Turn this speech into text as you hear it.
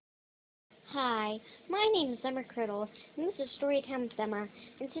Hi, my name is Summer Criddle, and this is Storytime with Emma,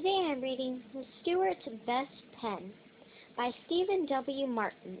 and today I'm reading Stewart's Best Pen by Stephen W.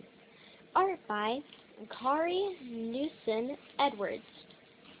 Martin. Art by Karl Newsom Edwards.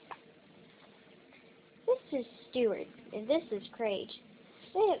 This is Stewart, and this is Craig.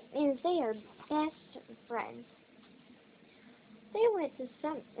 They are best friends. They went to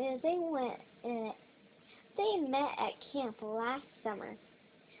some. They went. They met at camp last summer.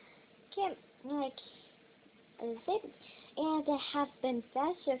 Camp like and have been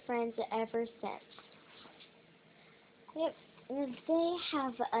best of friends ever since. They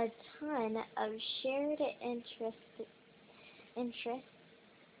have a ton of shared interests,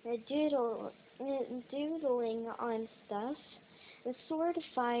 doodling on stuff, sword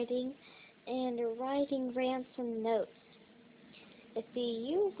fighting, and writing ransom notes. If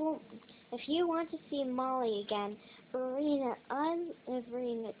you want to see Molly again, bring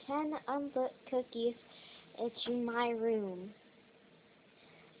 10 unlit cookies to my room.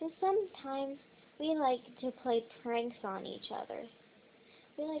 And sometimes we like to play pranks on each other.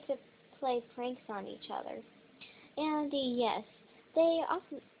 And yes, they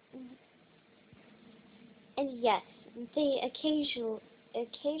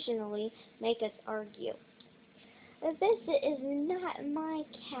occasionally make us argue. This is not my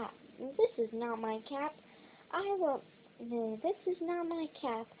cap. This is not my cap. I will. This is not my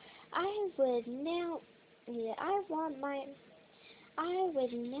cap. I would now. I want my. I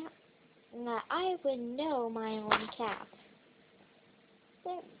would now. I would know my own cap.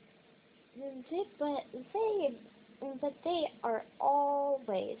 But they are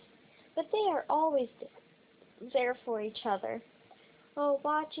always. But they are always there for each other. Oh,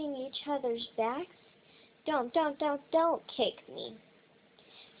 watching each other's backs. Don't kick me.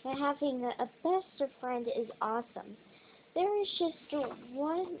 Having a best friend is awesome. There is just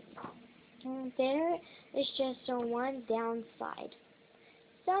one downside.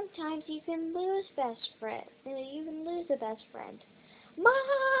 Sometimes you can lose a best friend.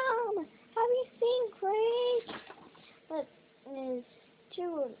 Mom, have you seen Craig? But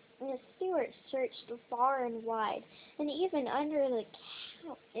Stewart searched far and wide, and even under the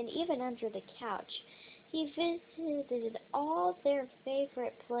couch. He visited all their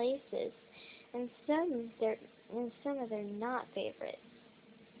favorite places, and some of their not favorites.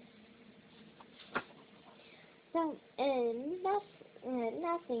 So,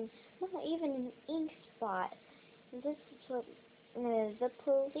 nothing, not even an ink spot. This is what the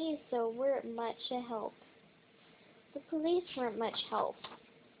police weren't much help. The police weren't much help.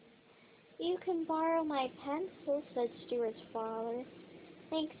 You can borrow my pencil, said Stewart's father.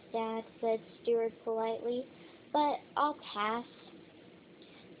 Thanks, Dad, said Stewart politely, but I'll pass.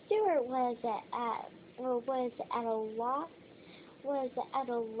 Stewart was at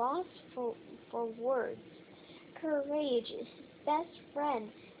a loss for words. Courage, his best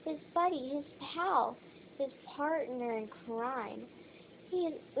friend, his buddy, his pal, his partner in crime.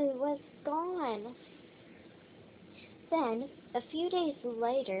 He was gone. Then, a few days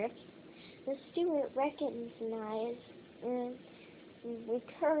later, the Stewart recognized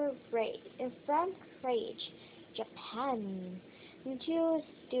from Craig, Japan, to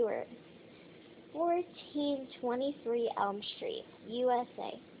Stewart, 1423 Elm Street,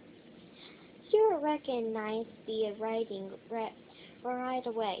 USA. Stewart recognized the writing right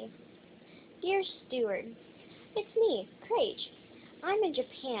away. Dear Stewart, it's me, Craig. I'm in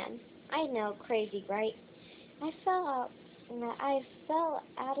Japan. I know, crazy, right? I fell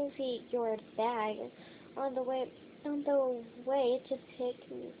out of your bag on the way to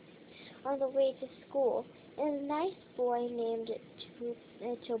school, and a nice boy named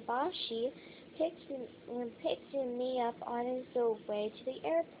Tobashi picked me up on his way to the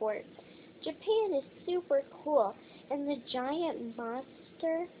airport. Japan is super cool, and the giant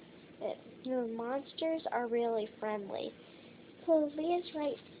monsters are really friendly. Please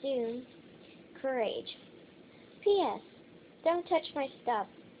write soon, Courage. P.S. Don't touch my stuff.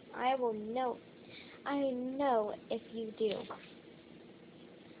 I know if you do.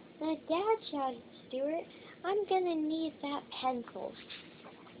 My dad shouted, Stewart, I'm gonna need that pencil.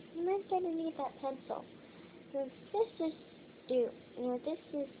 This is Stewart,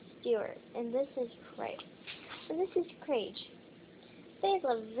 and this is Craig. They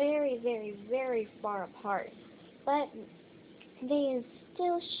live very, very, very far apart, but they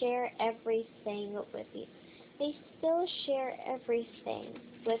still share everything with you. They still share everything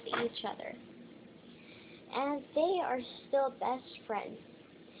with each other, and they are still best friends.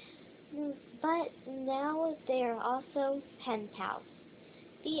 But now they are also pen pals.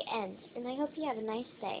 The end, and I hope you have a nice day.